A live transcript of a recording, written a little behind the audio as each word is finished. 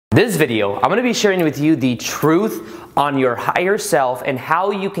This video, I'm going to be sharing with you the truth on your higher self and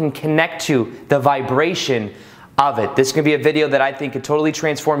how you can connect to the vibration of it. This is going to be a video that I think could totally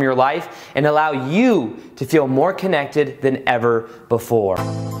transform your life and allow you to feel more connected than ever before.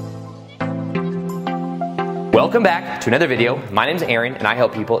 Welcome back to another video. My name is Aaron and I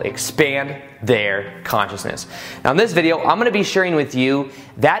help people expand their consciousness. Now in this video, I'm going to be sharing with you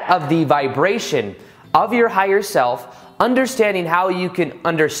that of the vibration of your higher self, understanding how you can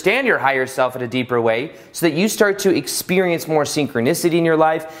understand your higher self in a deeper way so that you start to experience more synchronicity in your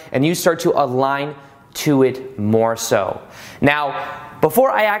life and you start to align to it more so. Now,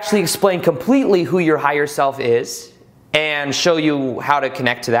 before I actually explain completely who your higher self is and show you how to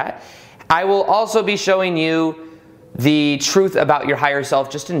connect to that, I will also be showing you the truth about your higher self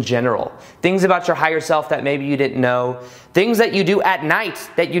just in general. Things about your higher self that maybe you didn't know. Things that you do at night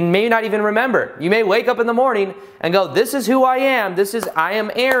that you may not even remember. You may wake up in the morning and go, this is who I am. I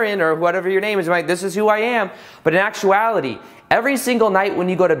am Aaron, or whatever your name is. You're like, this is who I am. But in actuality, every single night when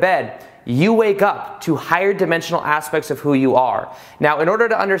you go to bed, you wake up to higher dimensional aspects of who you are. Now, in order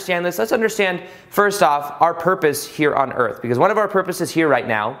to understand this, let's understand, first off, our purpose here on earth. Because one of our purposes here right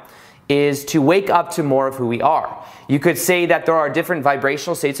now is to wake up to more of who we are. You could say that there are different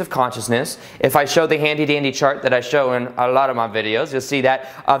vibrational states of consciousness. If I show the handy dandy chart that I show in a lot of my videos, you'll see that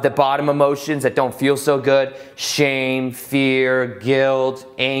the bottom emotions that don't feel so good: shame, fear, guilt,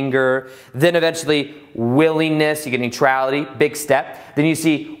 anger. Then eventually willingness, you get neutrality, big step. Then you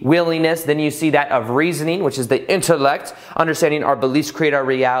see willingness, then you see that of reasoning, which is the intellect, understanding our beliefs create our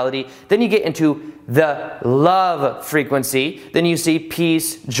reality. Then you get into the love frequency. Then you see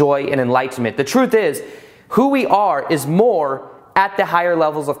peace, joy, and enlightenment. The truth is, who we are is more at the higher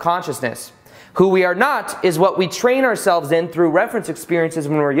levels of consciousness. Who we are not is what we train ourselves in through reference experiences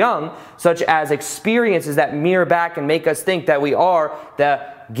when we're young, such as experiences that mirror back and make us think that we are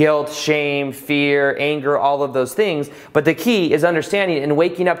the guilt, shame, fear, anger, all of those things. But the key is understanding and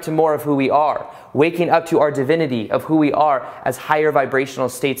waking up to more of who we are. Waking up to our divinity of who we are as higher vibrational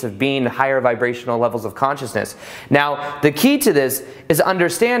states of being, higher vibrational levels of consciousness. Now, the key to this is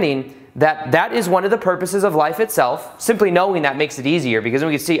understanding that that is one of the purposes of life itself. Simply knowing that makes it easier, because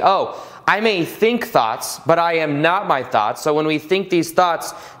we can see, oh, I may think thoughts, but I am not my thoughts. So when we think these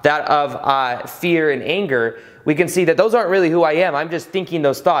thoughts that of fear and anger, we can see that those aren't really who I am. I'm just thinking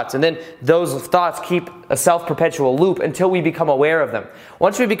those thoughts. And then those thoughts keep a self-perpetual loop until we become aware of them.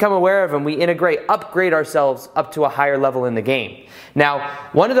 Once we become aware of them, we upgrade ourselves up to a higher level in the game. Now,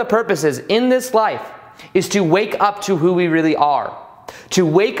 one of the purposes in this life is to wake up to who we really are. To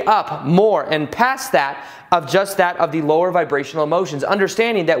wake up more and past that of just that of the lower vibrational emotions,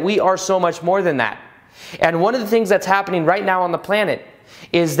 understanding that we are so much more than that. And one of the things that's happening right now on the planet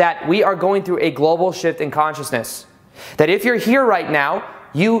is that we are going through a global shift in consciousness. That if you're here right now,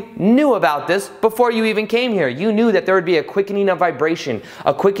 you knew about this before you even came here. You knew that there would be a quickening of vibration,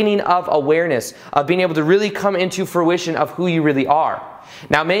 a quickening of awareness, of being able to really come into fruition of who you really are.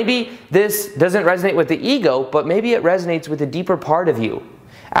 Now maybe this doesn't resonate with the ego, but maybe it resonates with a deeper part of you.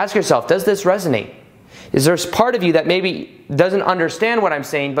 Ask yourself, does this resonate? Is there a part of you that maybe doesn't understand what I'm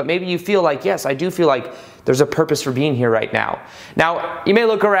saying, but maybe you feel like, yes, I do feel like there's a purpose for being here right now. Now, you may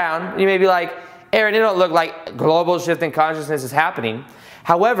look around, you may be like, Aaron, it don't look like global shift in consciousness is happening.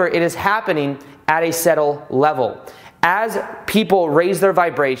 However, it is happening at a subtle level. As people raise their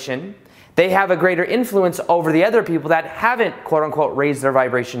vibration, they have a greater influence over the other people that haven't, quote unquote, raised their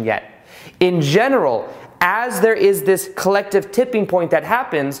vibration yet. In general, as there is this collective tipping point that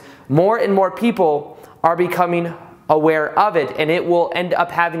happens, more and more people are becoming aware of it, and it will end up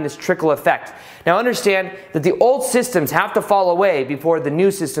having this trickle effect. Now understand that the old systems have to fall away before the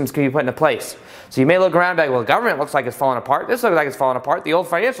new systems can be put into place. So you may look around and be like, well, the government looks like it's falling apart. This looks like it's falling apart. The old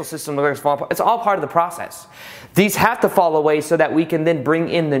financial system looks like it's falling apart. It's all part of the process. These have to fall away so that we can then bring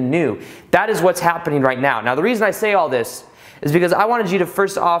in the new. That is what's happening right now. Now the reason I say all this is because I wanted you to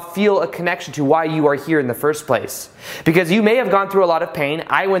first off feel a connection to why you are here in the first place. Because you may have gone through a lot of pain.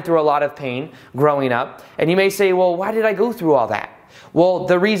 I went through a lot of pain growing up. And you may say, well, why did I go through all that? Well,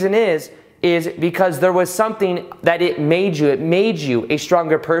 the reason is because there was something that it made you. It made you a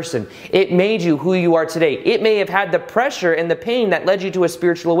stronger person. It made you who you are today. It may have had the pressure and the pain that led you to a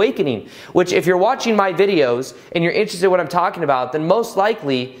spiritual awakening, which if you're watching my videos and you're interested in what I'm talking about, then most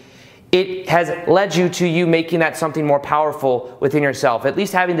likely it has led you to you making that something more powerful within yourself, at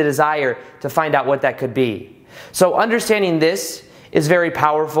least having the desire to find out what that could be. So understanding this is very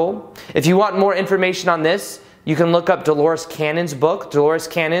powerful. If you want more information on this, you can look up Dolores Cannon's book. Dolores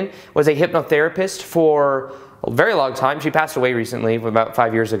Cannon was a hypnotherapist for a very long time. She passed away recently, about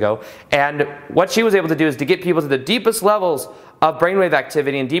 5 years ago. And what she was able to do is to get people to the deepest levels of brainwave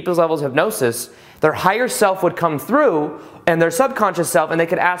activity and deepest levels of hypnosis, their higher self would come through and their subconscious self, and they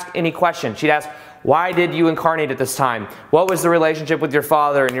could ask any question. She'd ask, why did you incarnate at this time? What was the relationship with your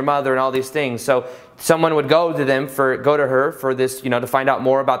father and your mother and all these things? So someone would go to her for this, to find out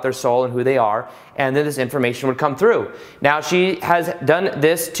more about their soul and who they are, and then this information would come through. Now she has done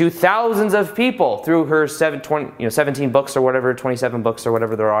this to thousands of people through her 17 books or whatever, 27 books or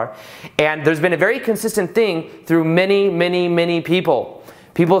whatever there are. And there's been a very consistent thing through many, many, many people.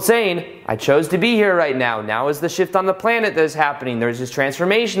 People saying, I chose to be here right now. Now is the shift on the planet that is happening. There's this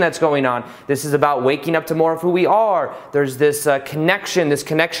transformation that's going on. This is about waking up to more of who we are. There's this connection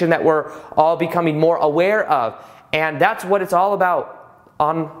that we're all becoming more aware of. And that's what it's all about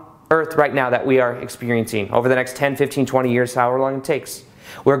on Earth right now that we are experiencing over the next 10, 15, 20 years, however long it takes.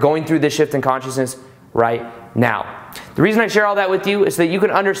 We're going through this shift in consciousness right now. The reason I share all that with you is so that you can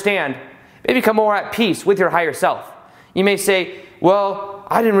understand, maybe become more at peace with your higher self. You may say, well,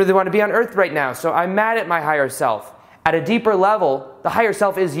 I didn't really want to be on Earth right now, so I'm mad at my higher self. At a deeper level, the higher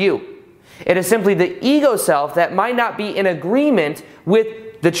self is you. It is simply the ego self that might not be in agreement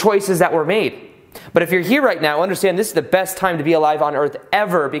with the choices that were made. But if you're here right now, understand this is the best time to be alive on Earth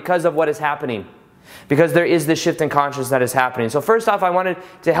ever because of what is happening. Because there is this shift in consciousness that is happening. So first off, I wanted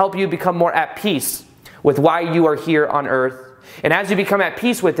to help you become more at peace with why you are here on Earth. And as you become at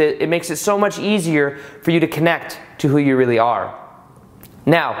peace with it, it makes it so much easier for you to connect to who you really are.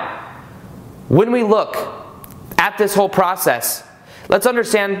 Now, when we look at this whole process, let's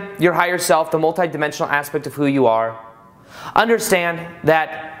understand your higher self, the multidimensional aspect of who you are. Understand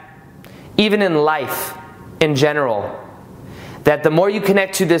that even in life, in general, that the more you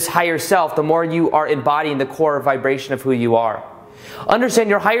connect to this higher self, the more you are embodying the core vibration of who you are. Understand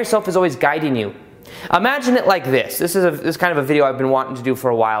your higher self is always guiding you. Imagine it like this. This is kind of a video I've been wanting to do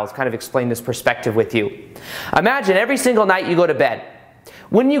for a while. It's kind of explain this perspective with you. Imagine every single night you go to bed.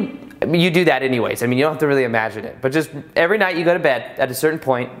 When you do that anyways. I mean, you don't have to really imagine it. But just every night you go to bed at a certain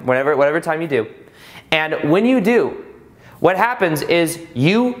point, whatever time you do. And when you do, what happens is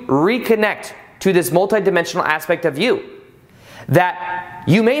you reconnect to this multidimensional aspect of you that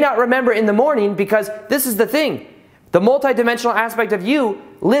you may not remember in the morning, because this is the thing. The multidimensional aspect of you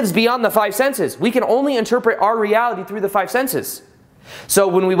lives beyond the five senses. We can only interpret our reality through the five senses. So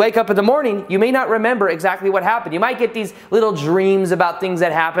when we wake up in the morning, you may not remember exactly what happened. You might get these little dreams about things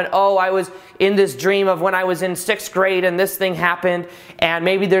that happened. Oh, I was in this dream of when I was in 6th grade and this thing happened, and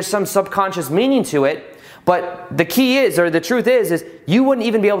maybe there's some subconscious meaning to it. But the key is, or the truth is you wouldn't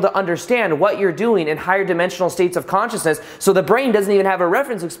even be able to understand what you're doing in higher dimensional states of consciousness, so the brain doesn't even have a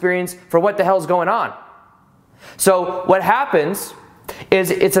reference experience for what the hell's going on. So what happens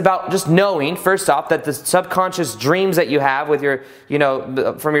is it's about just knowing, first off, that the subconscious dreams that you have with your,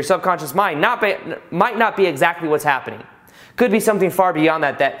 from your subconscious mind might not be exactly what's happening. Could be something far beyond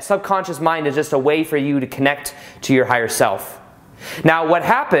that. That subconscious mind is just a way for you to connect to your higher self. Now, what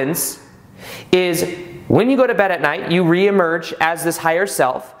happens is when you go to bed at night, you reemerge as this higher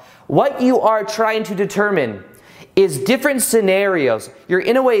self. What you are trying to determine is different scenarios. You're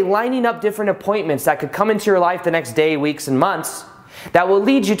in a way lining up different appointments that could come into your life the next day, weeks, and months that will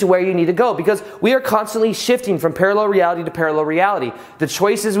lead you to where you need to go, because we are constantly shifting from parallel reality to parallel reality. The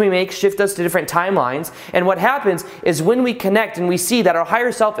choices we make shift us to different timelines, and what happens is when we connect and we see that our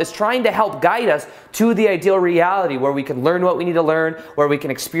higher self is trying to help guide us to the ideal reality where we can learn what we need to learn, where we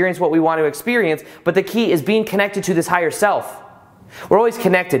can experience what we want to experience, but the key is being connected to this higher self. We're always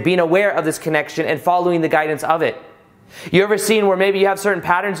connected, being aware of this connection and following the guidance of it. You ever seen where maybe you have certain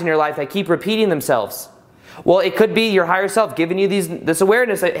patterns in your life that keep repeating themselves? Well, it could be your higher self giving you this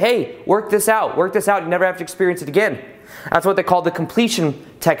awareness that, hey, work this out, you never have to experience it again. That's what they call the completion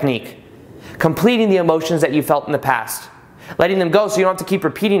technique. Completing the emotions that you felt in the past. Letting them go so you don't have to keep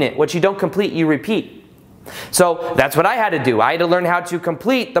repeating it. What you don't complete, you repeat. So that's what I had to do. I had to learn how to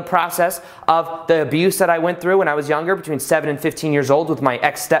complete the process of the abuse that I went through when I was younger, between 7 and 15 years old, with my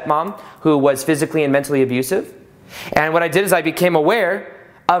ex-stepmom, who was physically and mentally abusive. And what I did is I became aware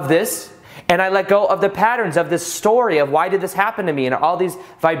of this, and I let go of the patterns of this story of why did this happen to me and all these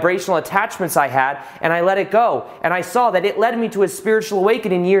vibrational attachments I had, and I let it go. And I saw that it led me to a spiritual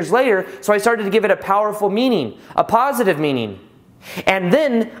awakening years later, so I started to give it a powerful meaning, a positive meaning. And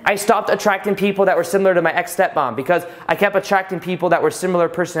then I stopped attracting people that were similar to my ex-stepmom, because I kept attracting people that were similar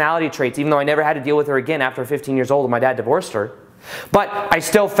personality traits, even though I never had to deal with her again after 15 years old when my dad divorced her. But I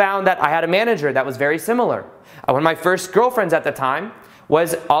still found that I had a manager that was very similar. One of my first girlfriends at the time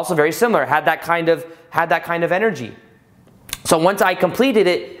was also very similar, had that kind of energy. So once I completed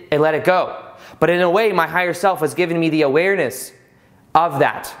it, I let it go. But in a way, my higher self was giving me the awareness of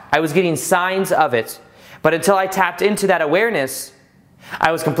that. I was getting signs of it. But until I tapped into that awareness,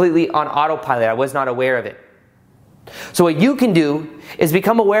 I was completely on autopilot. I was not aware of it. So what you can do is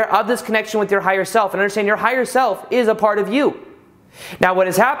become aware of this connection with your higher self and understand your higher self is a part of you. Now what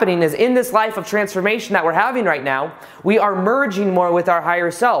is happening is in this life of transformation that we're having right now, we are merging more with our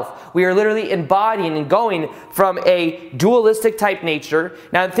higher self. We are literally embodying and going from a dualistic type nature.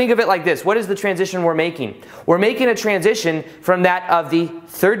 Now think of it like this. What is the transition we're making? We're making a transition from that of the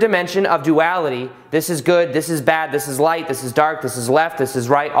third dimension of duality. This is good, this is bad, this is light, this is dark, this is left, this is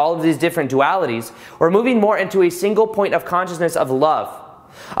right, all of these different dualities. We're moving more into a single point of consciousness of love,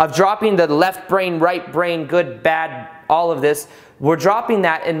 of dropping the left brain, right brain, good, bad, all of this. We're dropping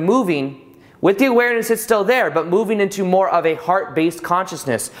that and moving with the awareness it's still there, but moving into more of a heart-based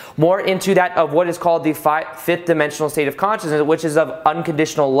consciousness, more into that of what is called the fifth dimensional state of consciousness, which is of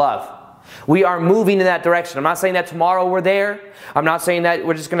unconditional love. We are moving in that direction. I'm not saying that tomorrow we're there. I'm not saying that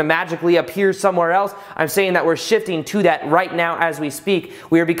we're just going to magically appear somewhere else. I'm saying that we're shifting to that right now as we speak.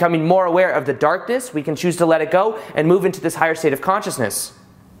 We are becoming more aware of the darkness. We can choose to let it go and move into this higher state of consciousness.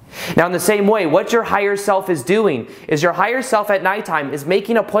 Now in the same way, what your higher self is doing is your higher self at nighttime is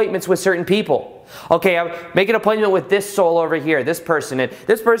making appointments with certain people. Okay, I'm making an appointment with this soul over here, this person, and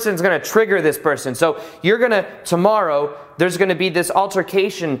this person is going to trigger this person. So you're going to, tomorrow, there's going to be this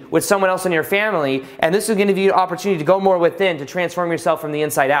altercation with someone else in your family, and this is going to give you an opportunity to go more within, to transform yourself from the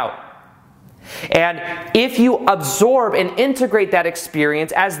inside out. And if you absorb and integrate that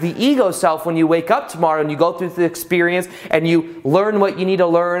experience as the ego self when you wake up tomorrow and you go through the experience and you learn what you need to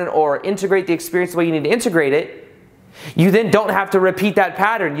learn or integrate the experience the way you need to integrate it, you then don't have to repeat that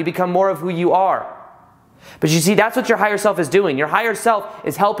pattern. You become more of who you are. But you see, that's what your higher self is doing. Your higher self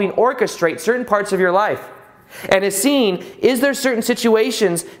is helping orchestrate certain parts of your life. And is seeing, is there certain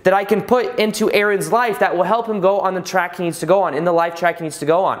situations that I can put into Aaron's life that will help him go on the track he needs to go on, in the life track he needs to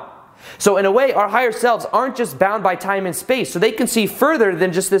go on. So in a way, our higher selves aren't just bound by time and space, so they can see further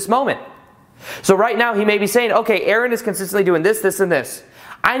than just this moment. So right now, he may be saying, okay, Aaron is consistently doing this, this, and this.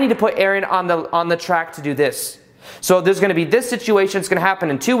 I need to put Aaron on the track to do this. So there's going to be this situation, it's going to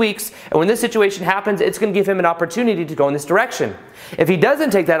happen in 2 weeks, and when this situation happens, it's going to give him an opportunity to go in this direction. If he doesn't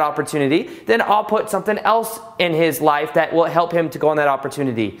take that opportunity, then I'll put something else in his life that will help him to go on that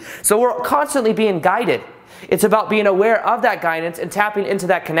opportunity. So we're constantly being guided. It's about being aware of that guidance and tapping into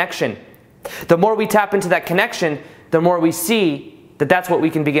that connection. The more we tap into that connection, the more we see that that's what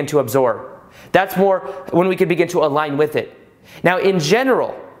we can begin to absorb. That's more when we can begin to align with it. Now, in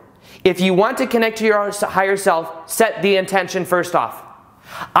general, if you want to connect to your higher self, set the intention first off.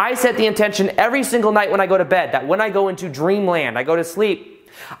 I set the intention every single night when I go to bed, that when I go into dreamland, I go to sleep,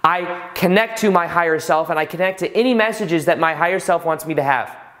 I connect to my higher self and I connect to any messages that my higher self wants me to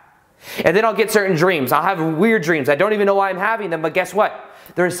have. And then I'll get certain dreams. I'll have weird dreams. I don't even know why I'm having them, but guess what?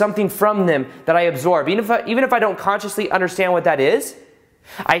 There is something from them that I absorb. Even if I don't consciously understand what that is,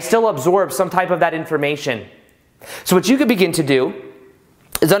 I still absorb some type of that information. So what you could begin to do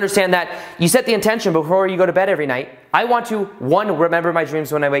is understand that you set the intention before you go to bed every night. I want to, one, remember my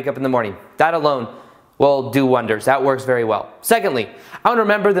dreams when I wake up in the morning. That alone will do wonders. That works very well. Secondly, I want to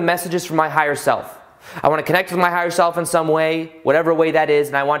remember the messages from my higher self. I want to connect with my higher self in some way, whatever way that is,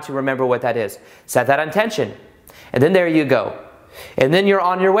 and I want to remember what that is. Set that intention. And then there you go. And then you're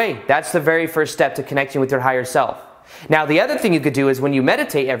on your way. That's the very first step to connecting with your higher self. Now, the other thing you could do is when you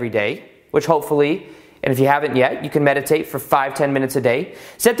meditate every day, which hopefully, and if you haven't yet, you can meditate for 5-10 minutes a day.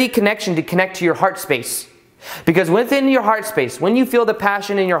 Set the connection to connect to your heart space. Because within your heart space, when you feel the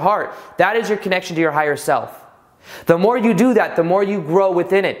passion in your heart, that is your connection to your higher self. The more you do that, the more you grow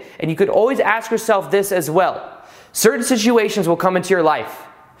within it. And you could always ask yourself this as well. Certain situations will come into your life.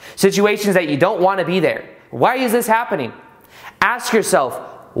 Situations that you don't want to be there. Why is this happening? Ask yourself,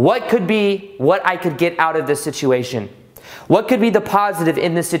 what could be what I could get out of this situation? What could be the positive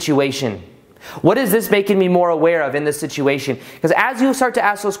in this situation? What is this making me more aware of in this situation? Because as you start to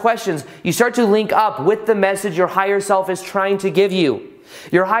ask those questions, you start to link up with the message your higher self is trying to give you.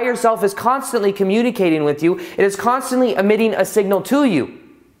 Your higher self is constantly communicating with you. It is constantly emitting a signal to you.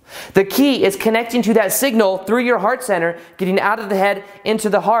 The key is connecting to that signal through your heart center, getting out of the head into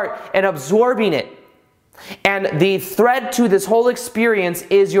the heart and absorbing it. And the thread to this whole experience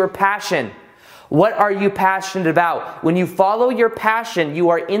is your passion. What are you passionate about? When you follow your passion, you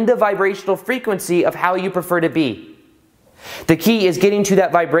are in the vibrational frequency of how you prefer to be. The key is getting to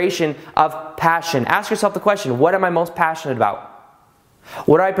that vibration of passion. Ask yourself the question, what am I most passionate about?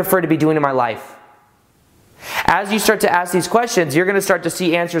 What do I prefer to be doing in my life? As you start to ask these questions, you're going to start to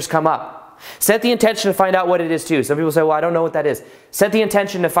see answers come up. Set the intention to find out what it is too. Some people say, well, I don't know what that is. Set the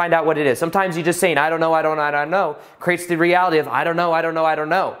intention to find out what it is. Sometimes you just saying, I don't know, creates the reality of, I don't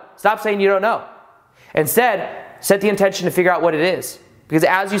know. Stop saying you don't know. Instead, set the intention to figure out what it is. Because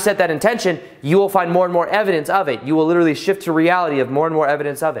as you set that intention, you will find more and more evidence of it. You will literally shift to reality of more and more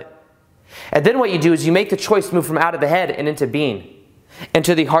evidence of it. And then what you do is you make the choice to move from out of the head and into being,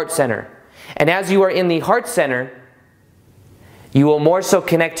 into the heart center. And as you are in the heart center, you will more so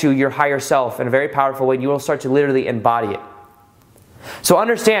connect to your higher self in a very powerful way, and you will start to literally embody it. So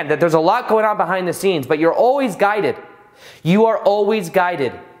understand that there's a lot going on behind the scenes, but you're always guided. You are always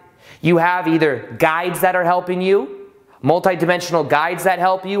guided. You have either guides that are helping you, multidimensional guides that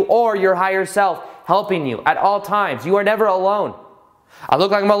help you, or your higher self helping you at all times. You are never alone. I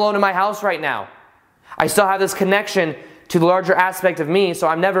look like I'm alone in my house right now. I still have this connection to the larger aspect of me, so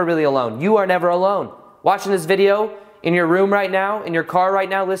I'm never really alone. You are never alone. Watching this video in your room right now, in your car right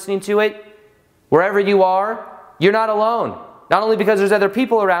now, listening to it, wherever you are, you're not alone. Not only because there's other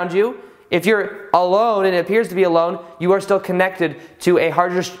people around you. If you're alone and it appears to be alone, you are still connected to a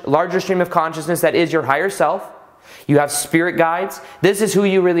larger stream of consciousness that is your higher self. You have spirit guides. This is who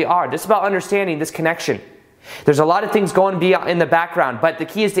you really are. This is about understanding this connection. There's a lot of things going on in the background, but the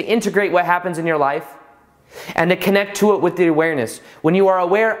key is to integrate what happens in your life and to connect to it with the awareness. When you are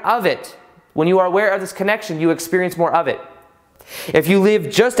aware of it, when you are aware of this connection, you experience more of it. If you live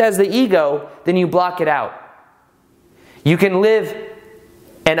just as the ego, then you block it out. You can live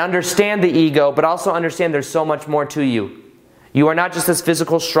and understand the ego, but also understand there's so much more to you. You are not just this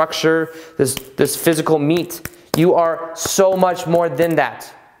physical structure, this physical meat. You are so much more than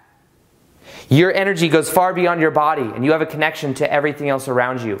that. Your energy goes far beyond your body, and you have a connection to everything else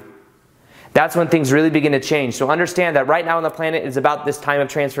around you. That's when things really begin to change. So understand that right now on the planet is about this time of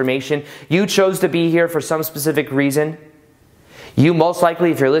transformation. You chose to be here for some specific reason. You most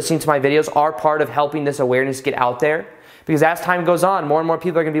likely, if you're listening to my videos, are part of helping this awareness get out there. Because as time goes on, more and more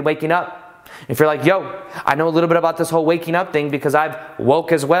people are going to be waking up. If you're like, yo, I know a little bit about this whole waking up thing because I've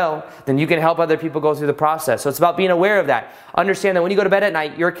woke as well, then you can help other people go through the process. So it's about being aware of that. Understand that when you go to bed at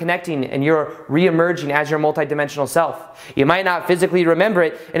night, you're connecting and you're re-emerging as your multidimensional self. You might not physically remember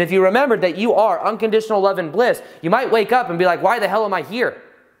it, and if you remember that you are unconditional love and bliss, you might wake up and be like, why the hell am I here?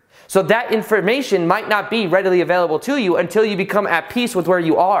 So that information might not be readily available to you until you become at peace with where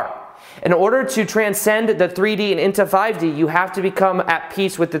you are. In order to transcend the 3D and into 5D, you have to become at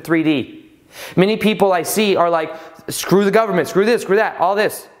peace with the 3D. Many people I see are like, screw the government, screw this, screw that, all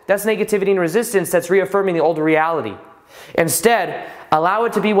this. That's negativity and resistance that's reaffirming the old reality. Instead, allow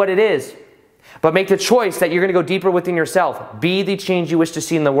it to be what it is. But make the choice that you're going to go deeper within yourself. Be the change you wish to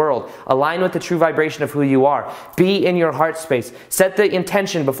see in the world. Align with the true vibration of who you are. Be in your heart space. Set the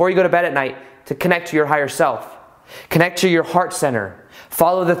intention before you go to bed at night to connect to your higher self. Connect to your heart center.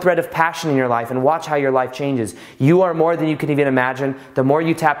 Follow the thread of passion in your life and watch how your life changes. You are more than you can even imagine. The more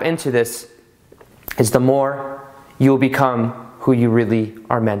you tap into this, is the more you will become who you really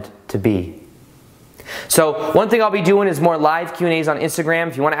are meant to be. So one thing I'll be doing is more live Q&As on Instagram.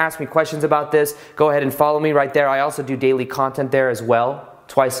 If you want to ask me questions about this, go ahead and follow me right there. I also do daily content there as well.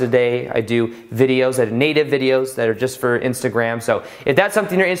 Twice a day I do videos that are native videos that are just for Instagram. So if that's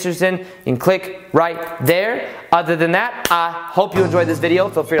something you're interested in, you can click right there. Other than that, I hope you enjoyed this video.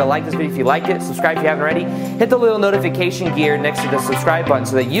 Feel free to like this video if you like it. Subscribe if you haven't already. Hit the little notification gear next to the subscribe button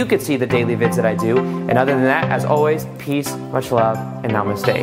so that you can see the daily vids that I do. And other than that, as always, peace, much love, and namaste.